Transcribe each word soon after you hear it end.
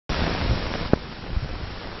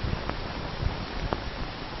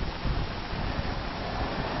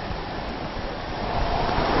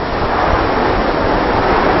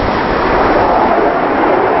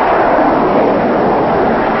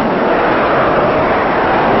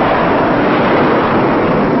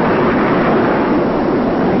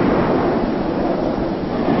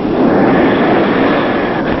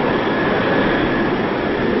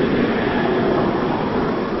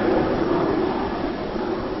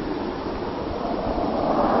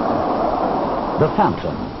The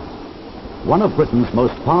Phantom, one of Britain's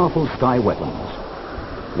most powerful sky weapons,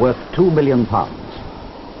 worth £2 million.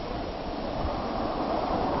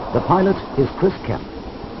 The pilot is Chris Kemp.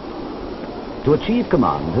 To achieve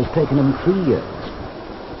command has taken him 3 years.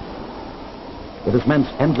 It has meant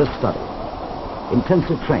endless study,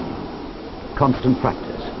 intensive training, constant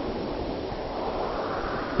practice.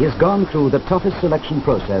 He has gone through the toughest selection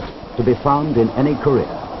process to be found in any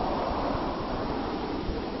career.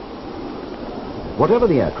 Whatever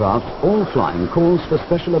the aircraft, all flying calls for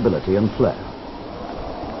special ability and flair.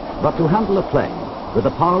 But to handle a plane with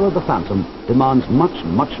the power of the Phantom demands much,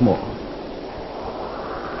 much more.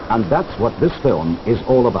 And that's what this film is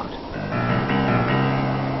all about.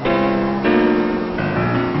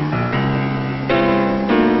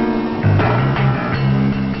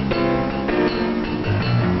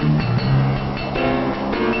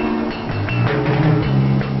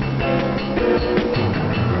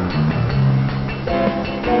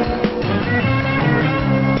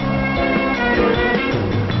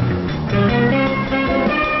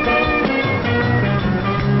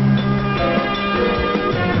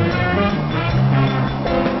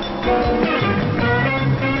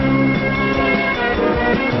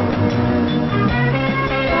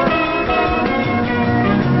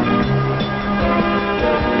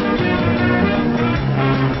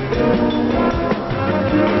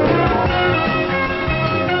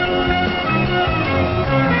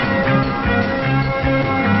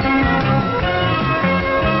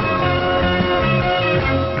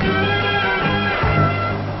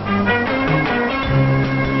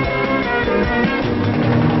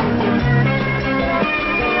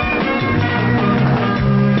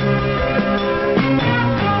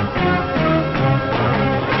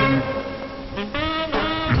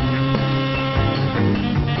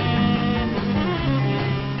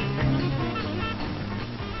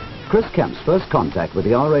 Chris Kemp's first contact with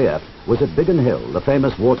the RAF was at Biggin Hill, the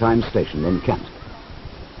famous wartime station in Kent.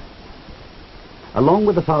 Along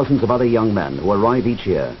with the thousands of other young men who arrive each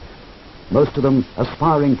year, most of them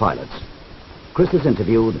aspiring pilots, Chris is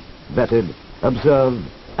interviewed, vetted, observed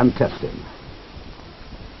and tested.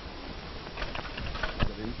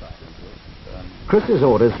 Chris's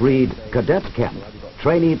orders read, Cadet Kemp,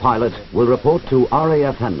 trainee pilot, will report to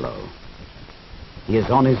RAF Henlow. He is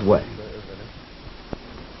on his way.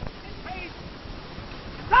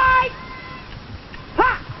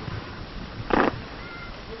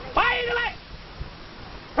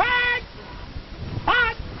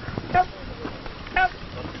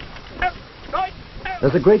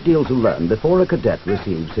 There's a great deal to learn before a cadet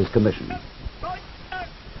receives his commission.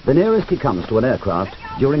 The nearest he comes to an aircraft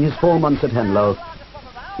during his 4 months at Henlow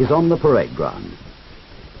is on the parade ground.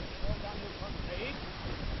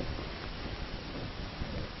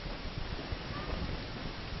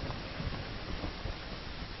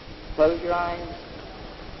 Close your eyes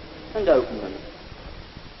and open them.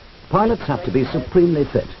 Pilots have to be supremely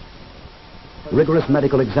fit. Rigorous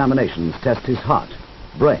medical examinations test his heart,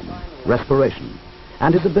 brain, respiration,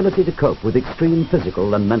 and his ability to cope with extreme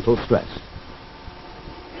physical and mental stress.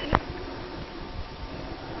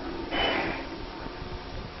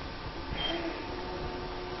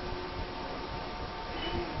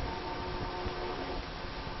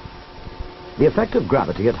 The effect of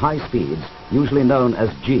gravity at high speeds, usually known as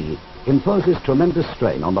G, imposes tremendous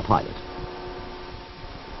strain on the pilot.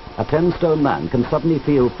 A 10-stone man can suddenly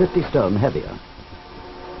feel 50 stone heavier.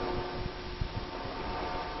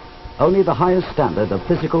 Only the highest standard of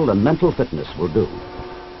physical and mental fitness will do.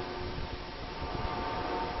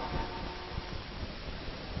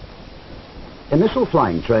 Initial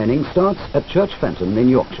flying training starts at Church Fenton in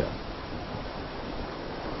Yorkshire.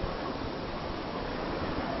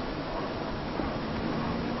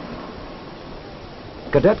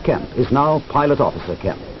 Cadet Kemp is now Pilot Officer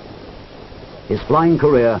Kemp. His flying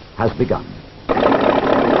career has begun.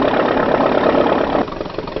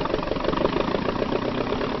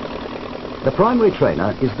 The primary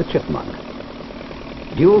trainer is the Chipmunk.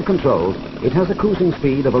 Dual controlled, it has a cruising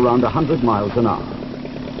speed of around 100 miles an hour.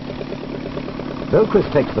 Though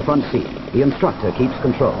Chris takes the front seat, the instructor keeps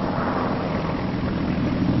control.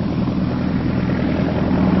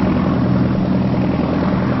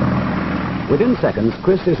 Within seconds,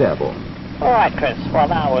 Chris is airborne. All right, Chris. Well,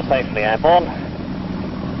 now we're safely airborne.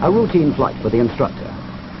 A routine flight for the instructor.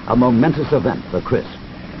 A momentous event for Chris.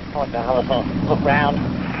 I want to have a sort of look round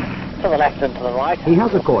to the left and to the right. He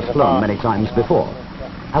has, of course, flown many times before,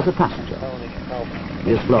 as a passenger. He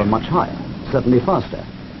has flown much higher, certainly faster.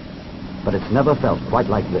 But it's never felt quite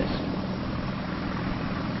like this.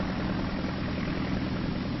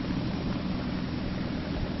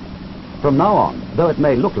 From now on, though it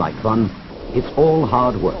may look like fun, it's all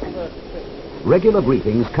hard work. Regular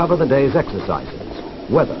briefings cover the day's exercises,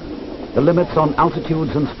 weather, the limits on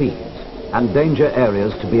altitudes and speeds, and danger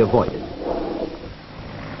areas to be avoided.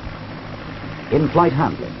 In-flight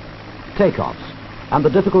handling, takeoffs, and the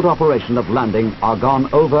difficult operation of landing are gone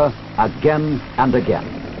over again and again.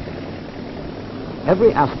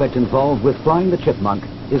 Every aspect involved with flying the Chipmunk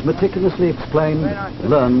is meticulously explained,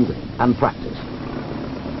 learned, and practiced.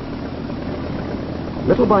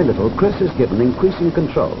 Little by little, Chris is given increasing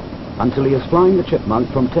control until he is flying the Chipmunk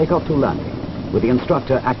from takeoff to landing, with the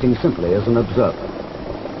instructor acting simply as an observer.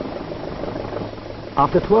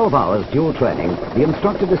 After 12 hours dual training, the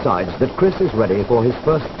instructor decides that Chris is ready for his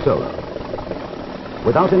first solo.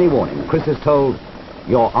 Without any warning, Chris is told,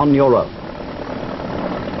 "You're on your own."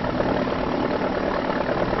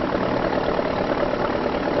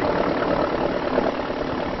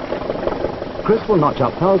 Chris will notch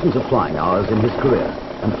up thousands of flying hours in his career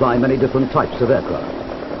and fly many different types of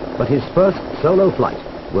aircraft. But his first solo flight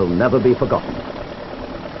will never be forgotten.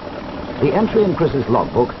 The entry in Chris's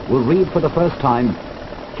logbook will read for the first time,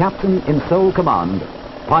 "Captain in sole command,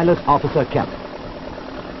 Pilot Officer Kemp."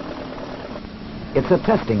 It's a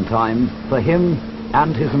testing time for him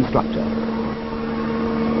and his instructor.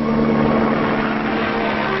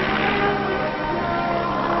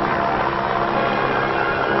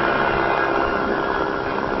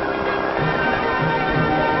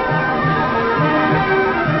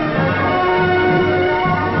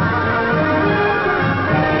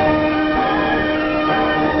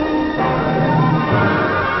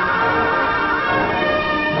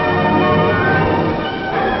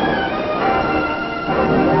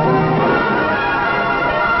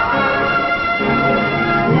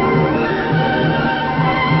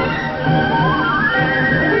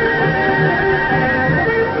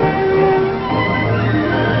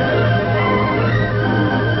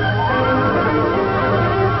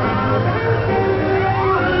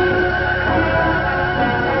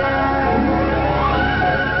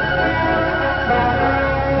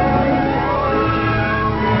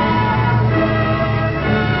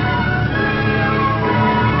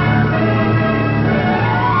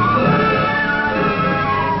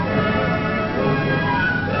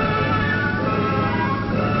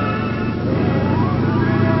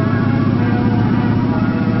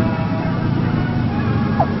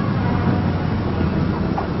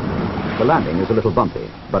 The landing is a little bumpy,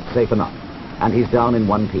 but safe enough, and he's down in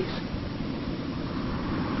one piece.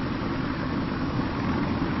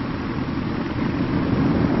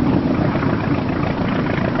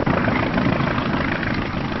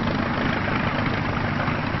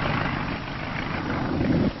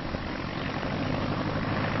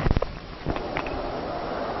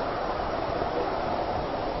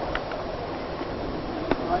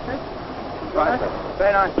 Right, sir.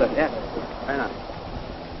 Very nice, sir. Yeah, very nice.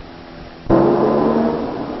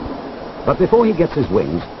 But before he gets his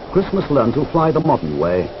wings, Chris must learn to fly the modern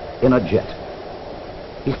way, in a jet.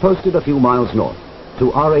 He's posted a few miles north,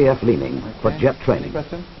 to RAF Leaning, for jet training.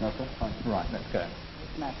 Question? No, sir. Fine. Right, let's go.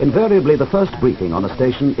 Invariably, the first briefing on a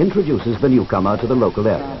station introduces the newcomer to the local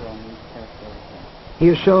area. He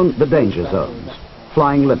is shown the danger zones,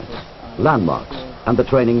 flying limits, landmarks, and the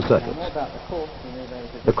training circuits.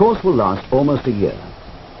 The course will last almost a year.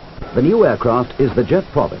 The new aircraft is the Jet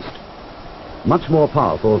Provost, much more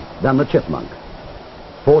powerful than the Chipmunk,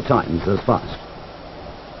 4 times as fast.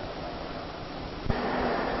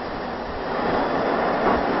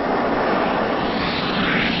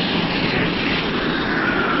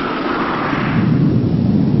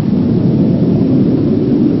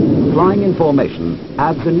 Flying in formation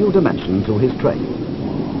adds a new dimension to his training.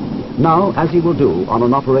 Now, as he will do on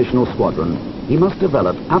an operational squadron, he must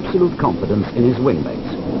develop absolute confidence in his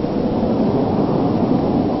wingmates.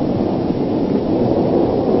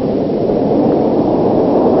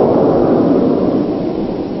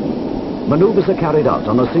 Maneuvers are carried out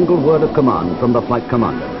on a single word of command from the flight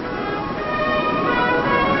commander.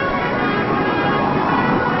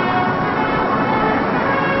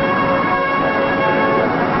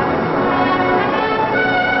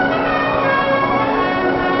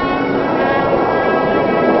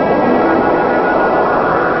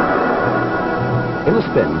 In a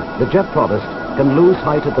spin, the Jet Provost can lose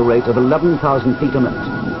height at the rate of 11,000 feet a minute.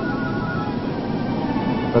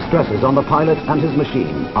 The stresses on the pilot and his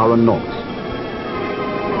machine are enormous.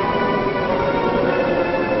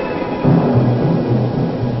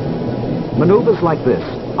 Maneuvers like this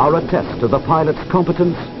are a test of the pilot's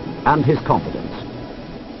competence and his confidence.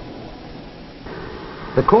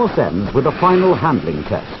 The course ends with a final handling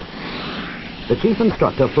test. The chief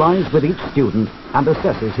instructor flies with each student and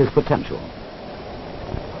assesses his potential.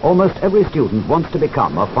 Almost every student wants to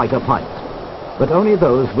become a fighter pilot, but only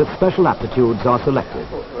those with special aptitudes are selected.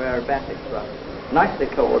 Aerobatics were nicely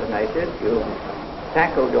coordinated. You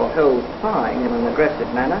tackled your whole flying in an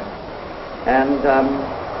aggressive manner, and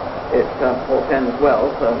it portends well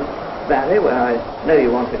for Valley, where I know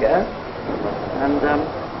you want to go, and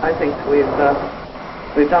I think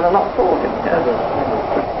we've done a lot for him.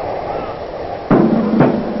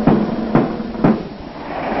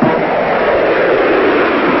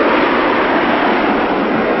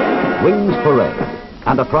 Wings parade,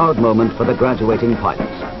 and a proud moment for the graduating pilots.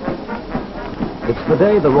 It's the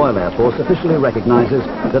day the Royal Air Force officially recognizes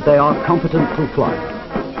that they are competent to fly.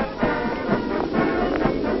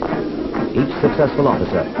 Each successful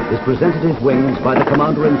officer is presented his wings by the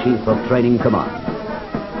Commander-in-Chief of Training Command.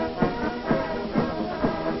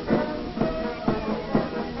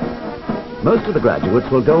 Most of the graduates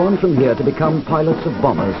will go on from here to become pilots of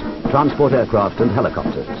bombers, transport aircraft and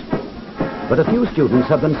helicopters. But a few students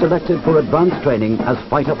have been selected for advanced training as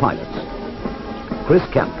fighter pilots. Chris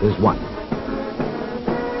Kemp is one.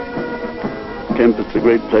 Kemp, it's a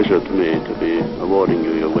great pleasure to me to be awarding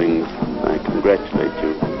you your wings. I congratulate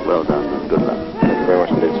you. Well done and good luck. Thank you very much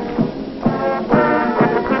indeed.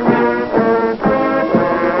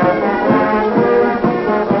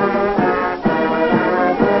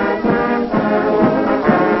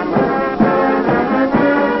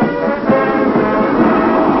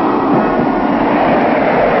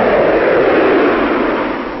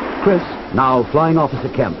 Chris, now Flying Officer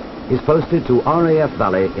Kemp, is posted to RAF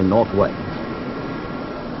Valley in North Wales.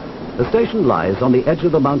 The station lies on the edge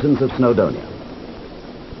of the mountains of Snowdonia.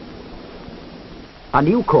 A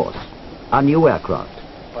new course, a new aircraft.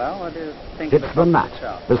 Well, what do you think? It's the Gnat,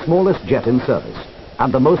 the smallest jet in service,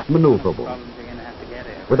 and the most maneuverable.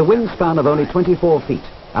 With a wingspan of only 24 feet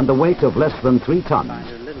and the weight of less than 3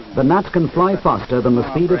 tons, the Gnat can fly faster than the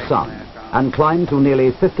speed of sound and climb to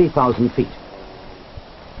nearly 50,000 feet.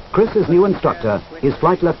 Chris's new instructor is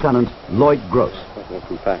Flight Lieutenant Lloyd Gross.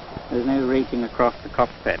 There's no reaching across the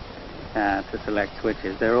cockpit to select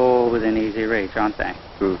switches. They're all within easy reach, aren't they?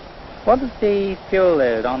 What is the fuel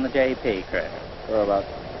load on the JP, Chris? About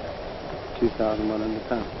 2,100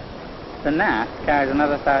 pounds. The Gnat carries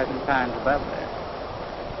another 1,000 pounds above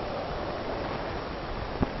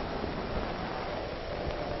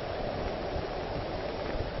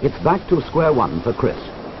this. It's back to square one for Chris.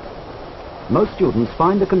 Most students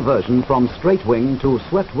find the conversion from straight wing to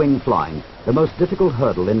swept wing flying the most difficult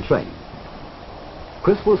hurdle in training.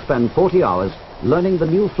 Chris will spend 40 hours learning the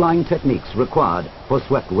new flying techniques required for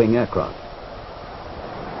swept wing aircraft.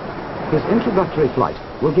 His introductory flight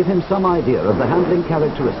will give him some idea of the handling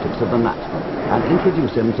characteristics of the Gnat and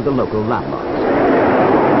introduce him to the local landmarks.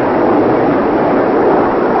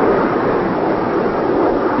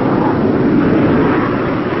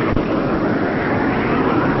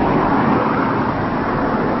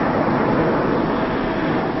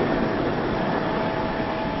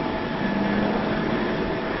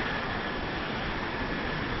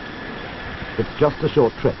 It's just a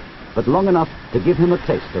short trip, but long enough to give him a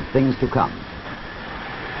taste of things to come.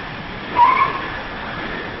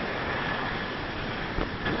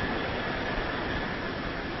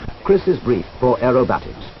 Chris is briefed for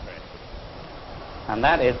aerobatics. And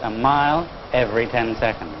that is a mile every 10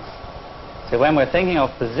 seconds. So when we're thinking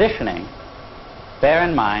of positioning, bear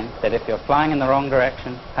in mind that if you're flying in the wrong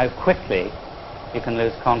direction, how quickly you can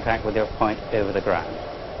lose contact with your point over the ground.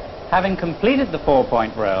 Having completed the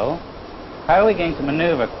 4-point roll, how are we going to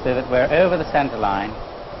maneuver so that we're over the center line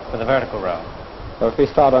for the vertical roll? So if we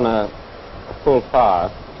start on a full power,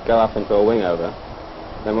 go up into a wing over,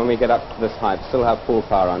 then when we get up to this height, still have full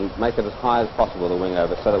power on, make it as high as possible, the wing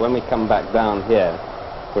over, so that when we come back down here,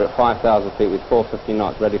 we're at 5,000 feet with 450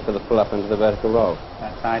 knots, ready for the pull up into the vertical roll.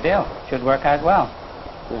 That's ideal. Should work out well.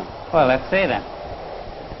 Yeah. Well, let's see then.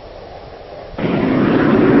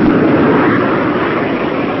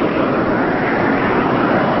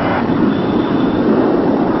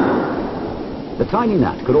 The tiny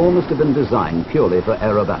Gnat could almost have been designed purely for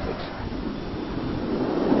aerobatics.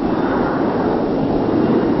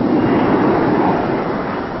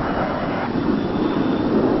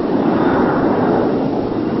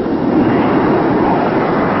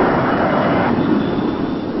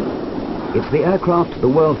 It's the aircraft the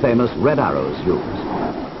world-famous Red Arrows use.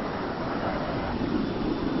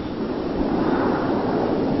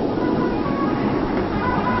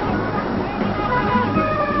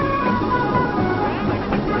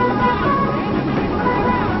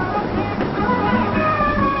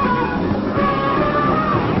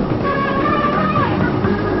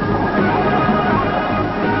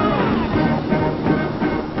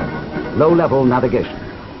 Low-level navigation,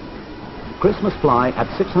 Chris must fly at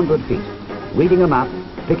 600 feet, reading a map,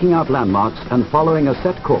 picking out landmarks and following a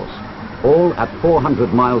set course, all at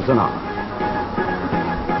 400 miles an hour.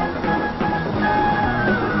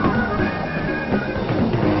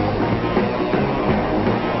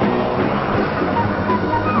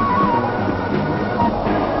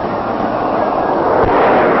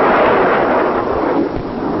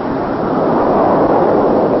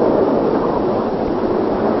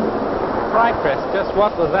 Just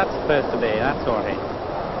what was that supposed to be, that sortie?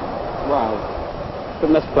 Well, it's a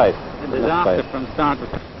misplaced. A disaster from start to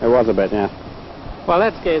finish. It was a bit, yeah. Well,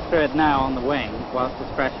 let's go through it now on the wing, whilst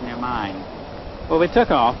it's fresh in your mind. Well, we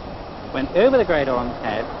took off, went over the Great Orm's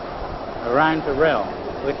Head, around to Rill,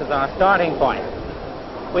 which is our starting point.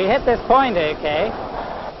 We hit this point, okay,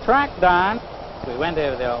 tracked down, we went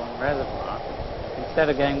over the old reservoir, instead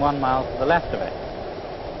of going 1 mile to the left of it.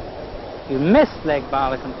 You missed Lake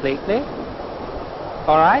Bala completely.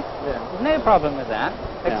 All right? Yeah. No problem with that,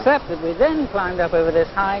 except that we then climbed up over this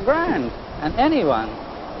high ground. And anyone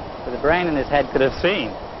with a brain in his head could have seen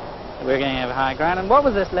that we were going over high ground. And what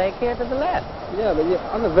was this lake here to the left? Yeah, but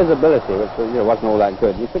on the visibility, which wasn't all that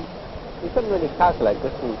good, you couldn't really calculate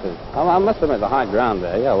distances. I must admit, the high ground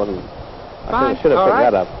there, I should have picked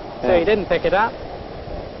that up. Yeah. So you didn't pick it up?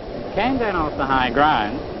 You came down off the high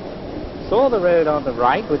ground, saw the road on the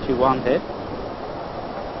right, which you wanted,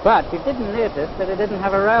 but you didn't notice that it didn't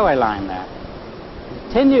have a railway line there.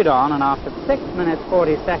 Continued on, and after 6 minutes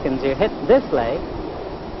 40 seconds, you hit this lake,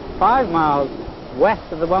 5 miles west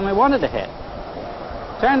of the one we wanted to hit.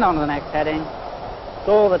 Turned on to the next heading,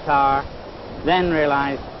 saw the tower, then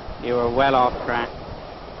realized you were well off track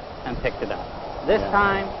and picked it up. This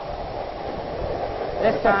time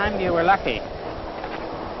you were lucky.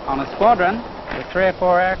 On a squadron with 3 or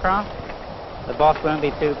 4 aircraft, the boss won't be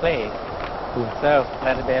too pleased. So,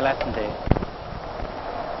 let it be a lesson to you.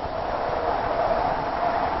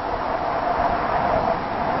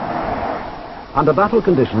 Under battle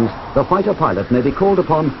conditions, the fighter pilot may be called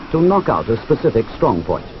upon to knock out a specific strong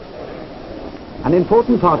point. An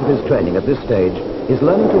important part of his training at this stage is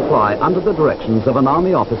learning to fly under the directions of an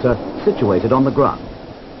army officer situated on the ground.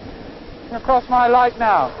 Across my light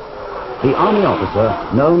now. The army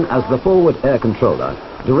officer, known as the forward air controller,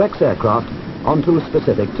 directs aircraft onto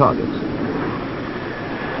specific targets.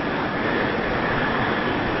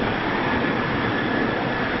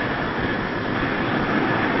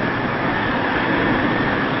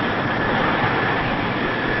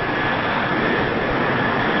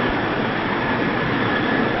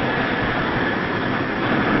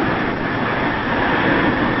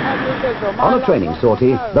 On a training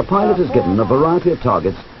sortie, the pilot is given a variety of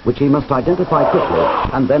targets which he must identify quickly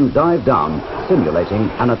and then dive down, simulating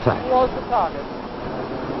an attack. What's the target?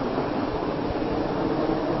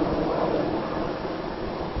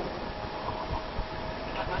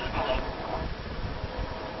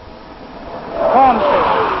 Hornsey,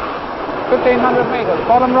 1,500 meters,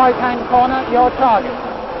 bottom right-hand corner, your target.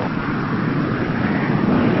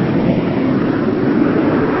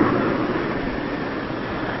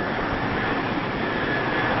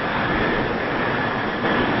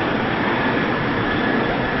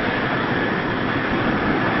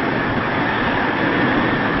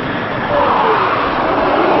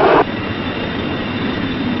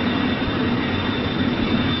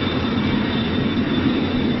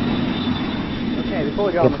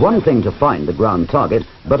 It's one thing to find the ground target,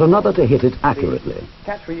 but another to hit it accurately.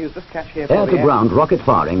 Catch we use, this catch here. Air-to-ground rocket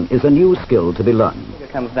firing is a new skill to be learned.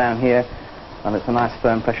 It comes down here, and it's a nice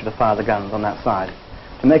firm pressure to fire the guns on that side.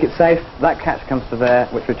 To make it safe, that catch comes to there,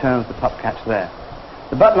 which returns the top catch there.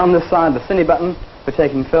 The button on this side, the cine button for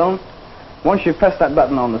taking film. Once you press that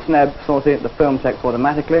button on the sneb sortie, the film takes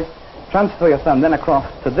automatically. Transfer your thumb then across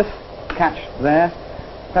to this catch there,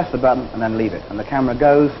 press the button, and then leave it. And the camera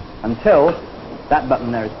goes until that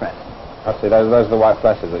button there is pressed. I see, those are the white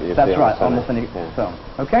flashes that you see. That's right, on the cine film.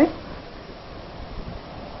 Okay?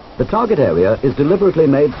 The target area is deliberately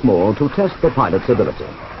made small to test the pilot's ability.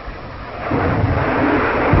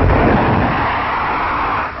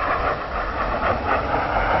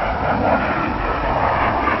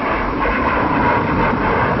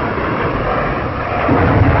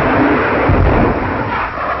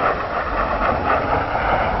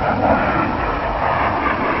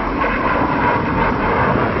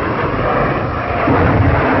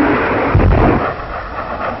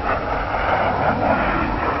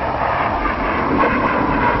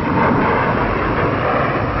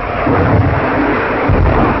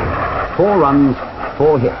 Four runs,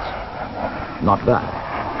 4 hits. Not bad.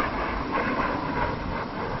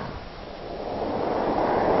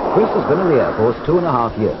 Chris has been in the Air Force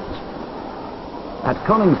 2.5 years. At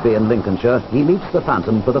Coningsby in Lincolnshire, he meets the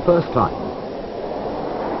Phantom for the first time.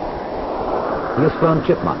 He has flown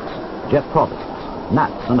chipmunks, jet provosts,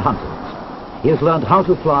 gnats and hunters. He has learned how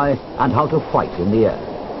to fly and how to fight in the air.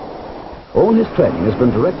 All his training has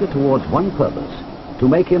been directed towards one purpose, to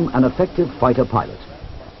make him an effective fighter pilot,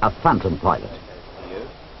 a Phantom pilot.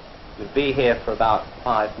 You'll be here for about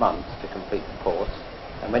 5 months to complete the course,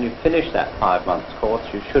 and when you finish that 5 months course,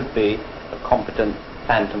 you should be a competent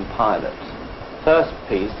Phantom pilot. First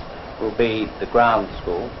piece will be the ground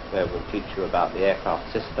school, where we'll teach you about the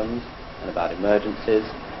aircraft systems and about emergencies,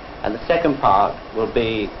 and the second part will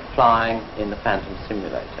be flying in the Phantom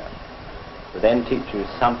simulator. We'll then teach you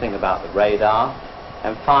something about the radar,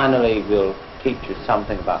 and finally we'll teach you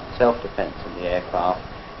something about self-defense in the aircraft,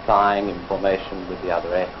 flying in formation with the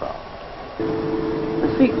other aircraft.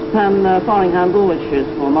 The six-pan firing handle, which is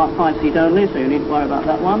for Mark 5 seat only, so you needn't worry about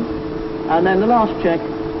that one. And then the last check,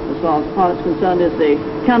 as far as the pilot's concerned, is the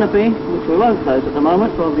canopy, which we won't close at the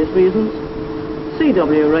moment for obvious reasons.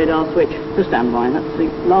 CW radar switch to standby. That's the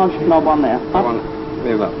large knob on there.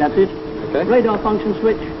 That's it. Okay. Radar function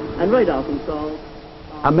switch and radar control.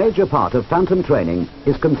 A major part of Phantom training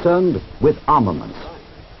is concerned with armaments.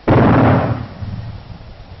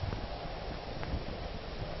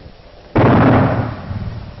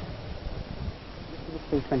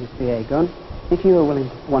 This 323A gun, if you were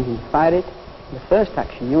wanting to fire it, the first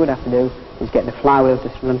action you would have to do is get the flywheel to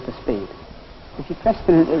run to speed. If you press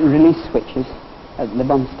the release switches, the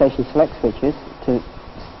bomb station select switches, to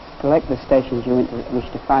select the stations you wish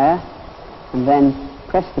to fire, and then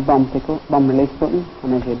press the bomb release button,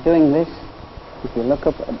 and as you're doing this, if you look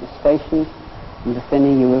up at the station and the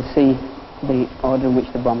thingy, you will see the order in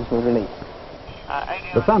which the bombs were released.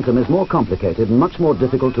 The Phantom is more complicated and much more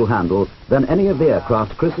difficult to handle than any of the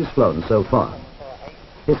aircraft Chris has flown so far.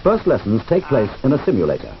 His first lessons take place in a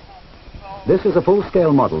simulator. This is a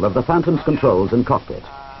full-scale model of the Phantom's controls and cockpit.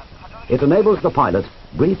 It enables the pilot,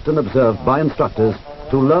 briefed and observed by instructors,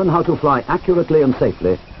 to learn how to fly accurately and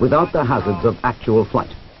safely without the hazards of actual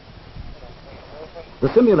flight.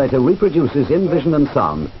 The simulator reproduces in vision and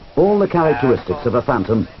sound all the characteristics of a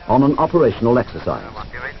Phantom on an operational exercise.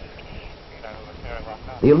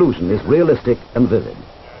 The illusion is realistic and vivid.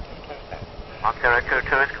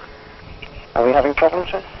 Are we having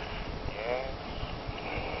problems, sir?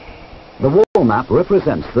 The wall map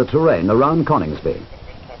represents the terrain around Coningsby.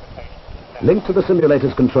 Linked to the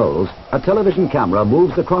simulator's controls, a television camera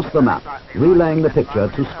moves across the map, relaying the picture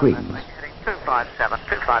to screens. 257,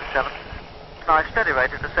 257. Nice steady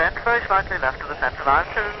rate of descent, very slightly left of the centre line,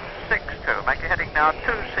 262. Make your heading now,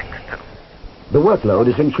 262. The workload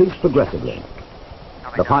is increased progressively.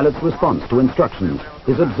 The pilot's response to instructions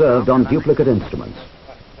is observed on duplicate instruments.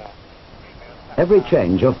 Every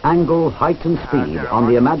change of angle, height and speed on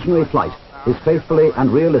the imaginary flight is faithfully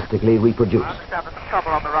and realistically reproduced. I understand there's some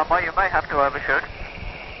trouble on the runway, you may have to overshoot.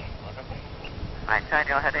 Maintain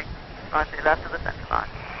your heading slightly left of the centre line.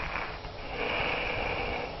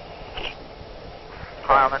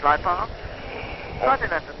 High on the glide path. Slightly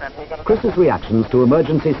left of centre. Chris's reactions to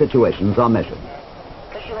emergency situations are measured.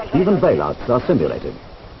 Even bailouts are simulated.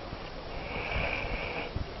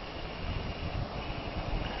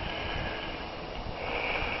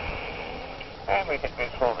 And we can do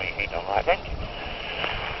full reheat on right then.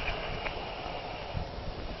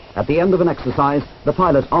 At the end of an exercise, the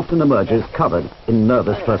pilot often emerges covered in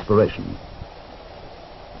nervous perspiration.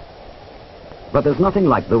 But there's nothing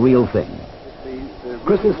like the real thing.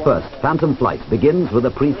 Chris's first Phantom flight begins with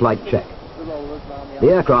a pre-flight check. The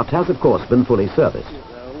aircraft has, of course, been fully serviced,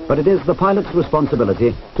 but it is the pilot's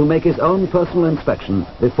responsibility to make his own personal inspection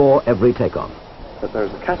before every takeoff. But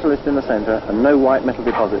there's a catalyst in the centre and no white metal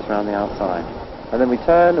deposits around the outside. And then we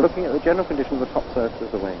turn, looking at the general condition of the top surface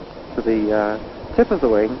of the wing, to the tip of the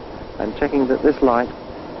wing, and checking that this light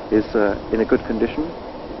is in a good condition.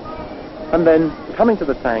 And then coming to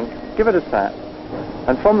the tank, give it a tap,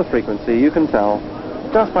 and from the frequency you can tell,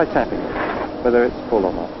 just by tapping it, whether it's full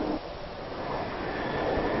or not.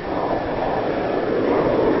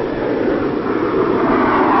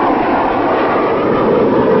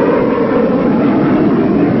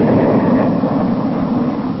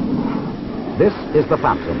 This is the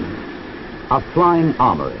Phantom, a flying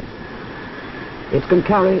armory. It can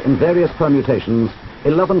carry, in various permutations,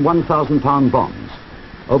 11 1,000-pound bombs,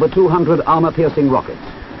 over 200 armor-piercing rockets,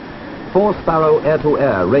 4 Sparrow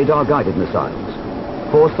air-to-air radar-guided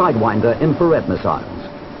missiles, 4 Sidewinder infrared missiles,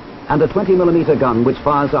 and a 20mm gun which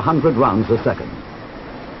fires 100 rounds a second.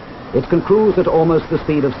 It can cruise at almost the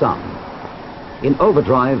speed of sound. In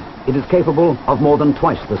overdrive, it is capable of more than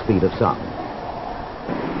twice the speed of sound.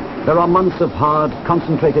 There are months of hard,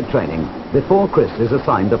 concentrated training before Chris is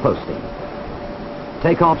assigned a posting.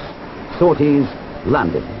 Takeoffs, sorties,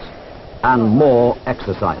 landings, and more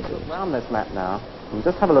exercises. Around this map now, and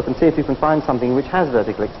just have a look and see if you can find something which has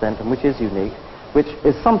vertical extent and which is unique, which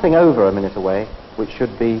is something over a minute away, which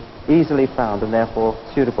should be easily found and therefore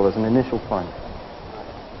suitable as an initial point.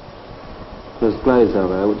 There's glaze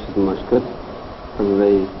over there, which isn't much good, and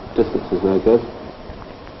the distance is no good.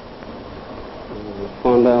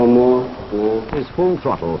 Fondale more. No. Is full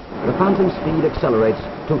throttle, the Phantom speed accelerates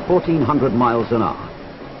to 1,400 miles an hour.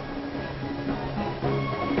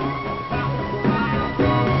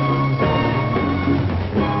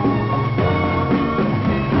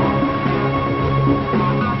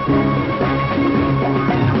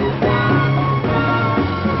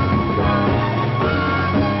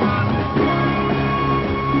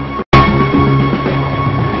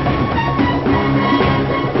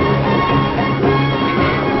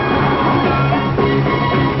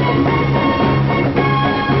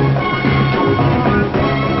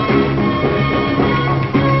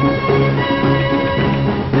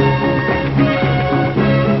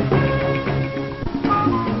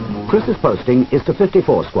 Chris's posting is to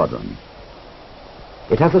 54 Squadron.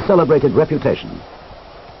 It has a celebrated reputation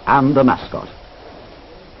and a mascot.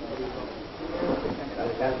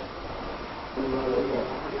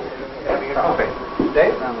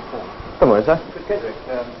 Good morning, sir.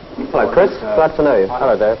 Hello, Chris. Glad to know you.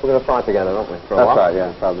 Hello, Dave. We're going to fly together, aren't we, for a while? That's right,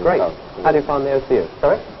 yeah. Probably. Great. How do you find the OCU?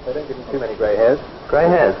 Sorry? They don't give you too many grey hairs. Grey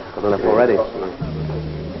hairs? Got enough already.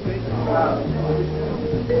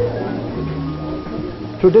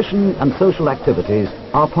 Tradition and social activities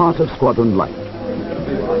are part of squadron life.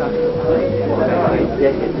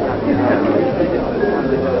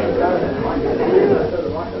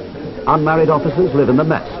 Unmarried officers live in the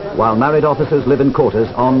mess, while married officers live in quarters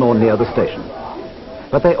on or near the station.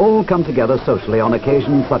 But they all come together socially on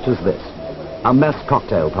occasions such as this, a mess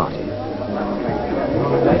cocktail party.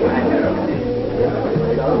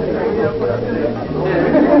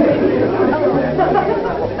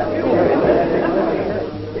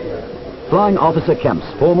 Flying Officer Kemp's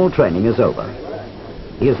formal training is over.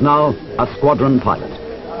 He is now a squadron pilot.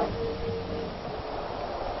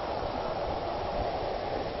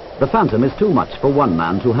 The Phantom is too much for one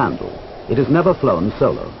man to handle. It is never flown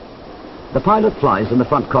solo. The pilot flies in the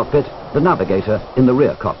front cockpit, the navigator in the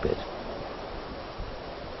rear cockpit.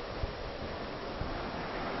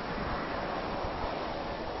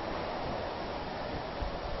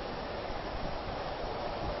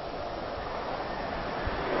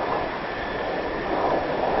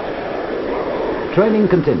 Training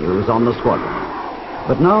continues on the squadron,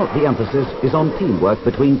 but now the emphasis is on teamwork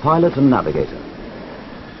between pilot and navigator.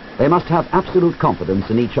 They must have absolute confidence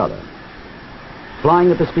in each other.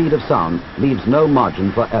 Flying at the speed of sound leaves no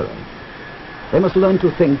margin for error. They must learn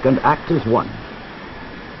to think and act as one.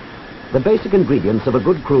 The basic ingredients of a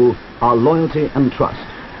good crew are loyalty and trust,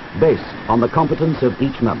 based on the competence of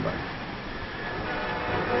each member.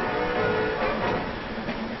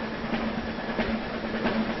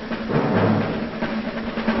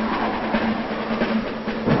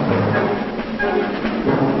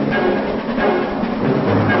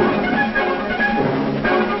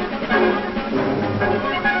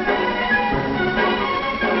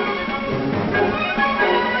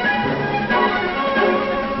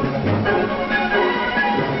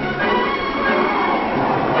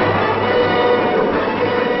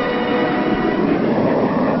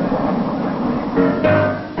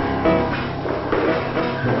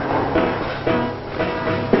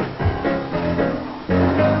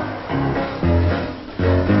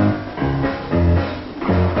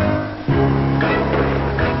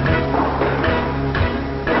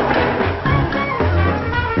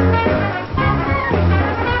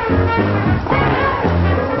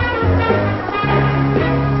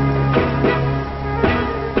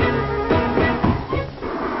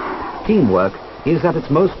 Teamwork is at its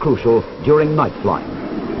most crucial during night flying,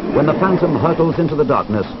 when the Phantom hurtles into the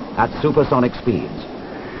darkness at supersonic speeds.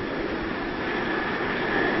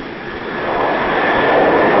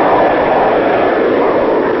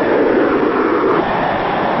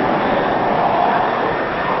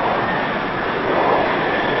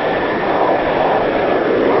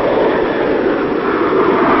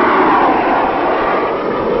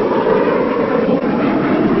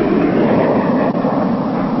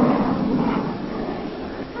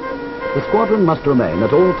 The squadron must remain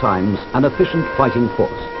at all times an efficient fighting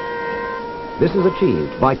force. This is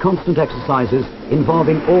achieved by constant exercises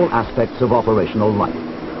involving all aspects of operational life.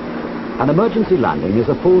 An emergency landing is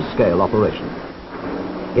a full-scale operation.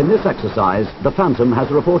 In this exercise, the Phantom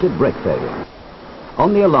has reported brake failure.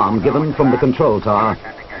 On the alarm given from the control tower,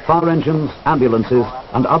 fire engines, ambulances,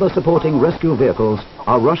 and other supporting rescue vehicles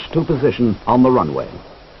are rushed to position on the runway.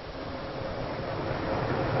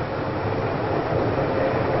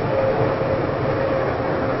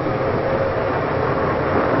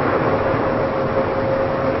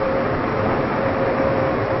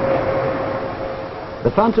 The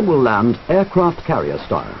Phantom will land aircraft carrier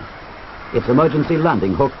style. Its emergency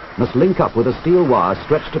landing hook must link up with a steel wire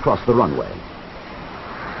stretched across the runway.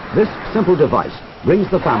 This simple device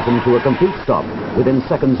brings the Phantom to a complete stop within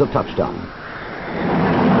seconds of touchdown.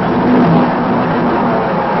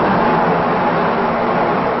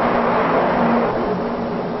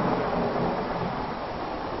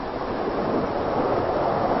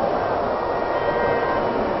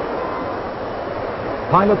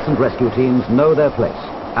 Pilots and rescue teams know their place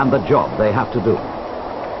and the job they have to do.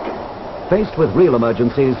 Faced with real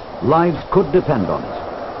emergencies, lives could depend on it.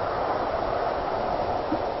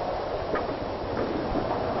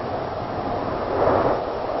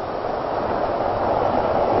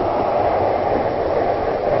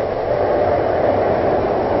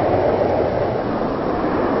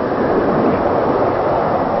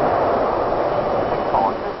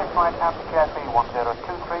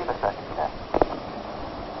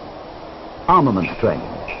 Armaments training.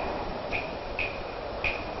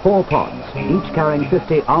 4 pods, each carrying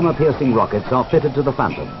 50 armor-piercing rockets, are fitted to the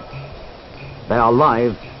Phantom. They are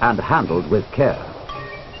live and handled with care.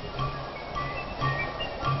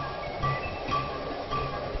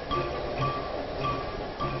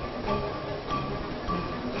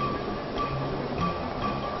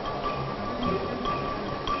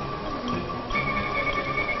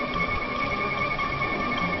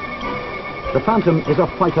 The Phantom is a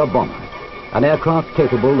fighter bomber, an aircraft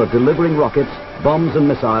capable of delivering rockets, bombs and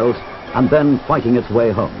missiles, and then fighting its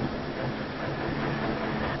way home.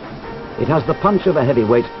 It has the punch of a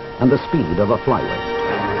heavyweight and the speed of a flyweight.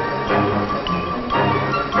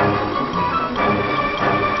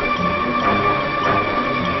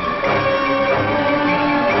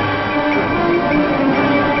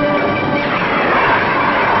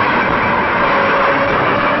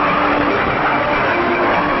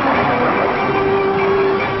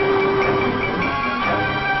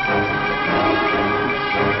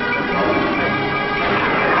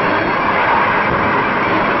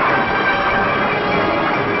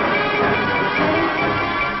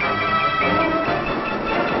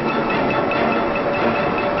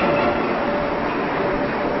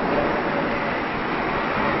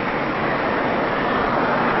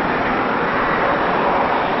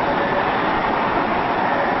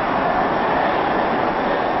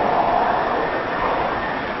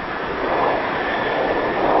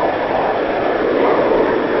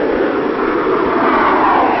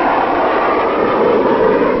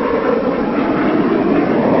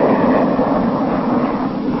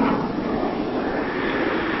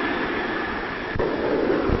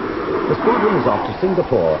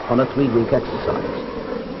 Singapore on a 3-week exercise.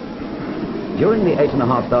 During the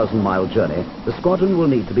 8,500-mile journey, the squadron will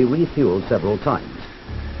need to be refueled several times.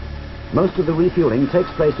 Most of the refueling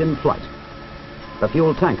takes place in flight. The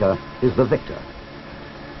fuel tanker is the victor.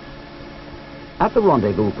 At the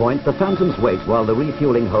rendezvous point, the Phantoms wait while the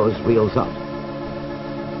refueling hose reels out.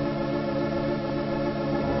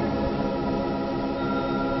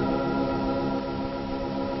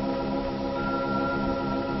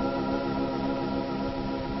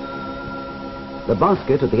 The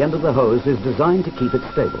basket at the end of the hose is designed to keep it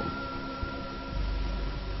stable.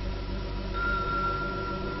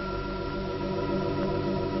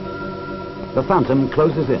 The Phantom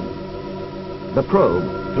closes in. The probe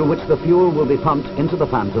through which the fuel will be pumped into the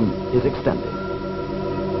Phantom is extended.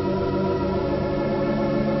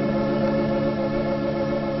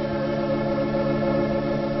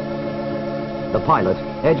 The pilot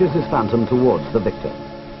edges his Phantom towards the victor.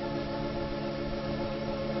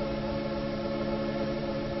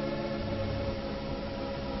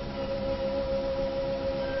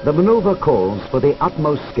 The maneuver calls for the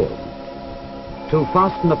utmost skill. Too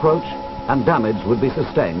fast an approach and damage would be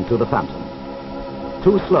sustained to the Phantom.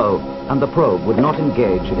 Too slow and the probe would not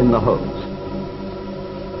engage in the hose.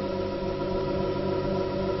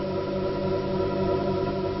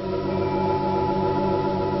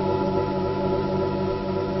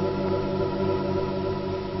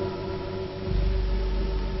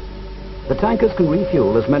 The tankers can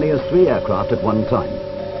refuel as many as 3 aircraft at one time.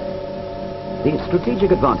 The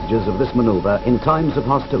strategic advantages of this maneuver in times of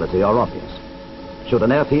hostility are obvious. Should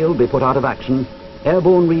an airfield be put out of action,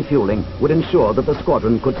 airborne refueling would ensure that the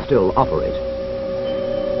squadron could still operate.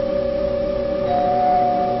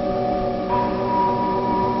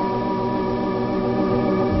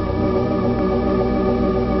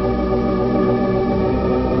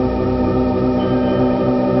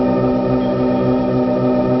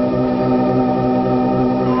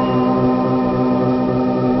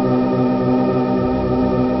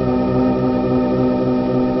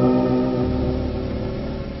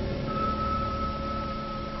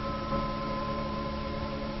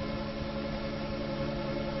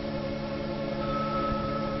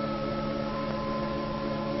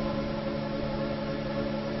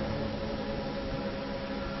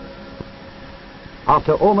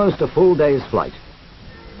 After almost a full day's flight,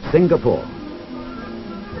 Singapore.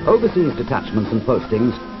 Overseas detachments and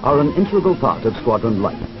postings are an integral part of squadron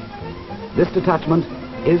life. This detachment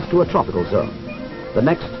is to a tropical zone. The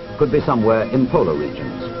next could be somewhere in polar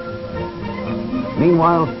regions.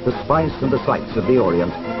 Meanwhile, the spice and the sights of the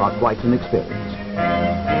Orient are quite an experience.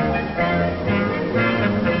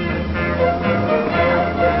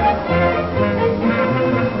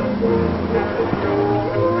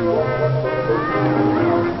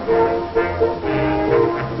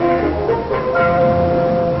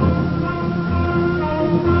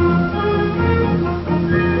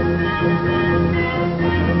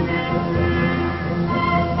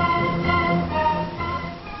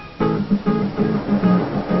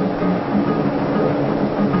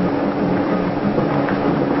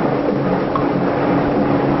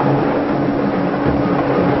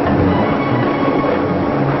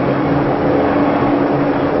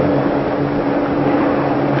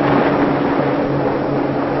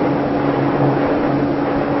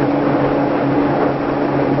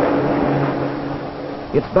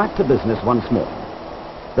 It's back to business once more.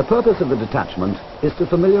 The purpose of the detachment is to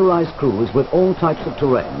familiarize crews with all types of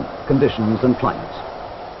terrain, conditions and climates.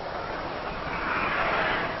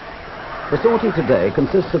 The sortie today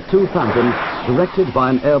consists of 2 Phantoms directed by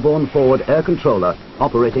an airborne forward air controller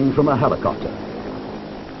operating from a helicopter.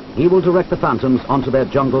 He will direct the Phantoms onto their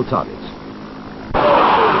jungle targets.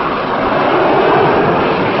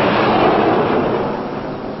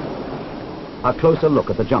 A closer look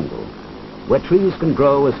at the jungle, where trees can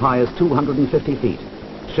grow as high as 250 feet,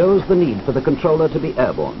 shows the need for the controller to be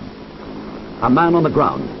airborne. A man on the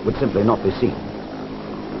ground would simply not be seen.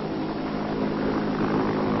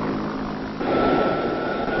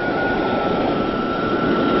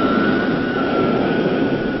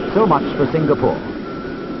 So much for Singapore.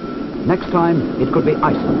 Next time, it could be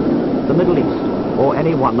Iceland, the Middle East, or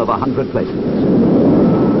any one of 100 places.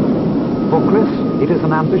 For Chris, it is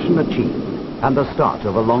an ambition achieved and the start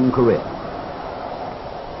of a long career.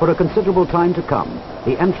 For a considerable time to come,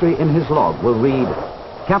 the entry in his log will read,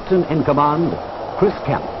 Captain in Command, Chris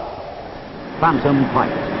Kemp, Phantom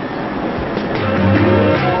Pilot.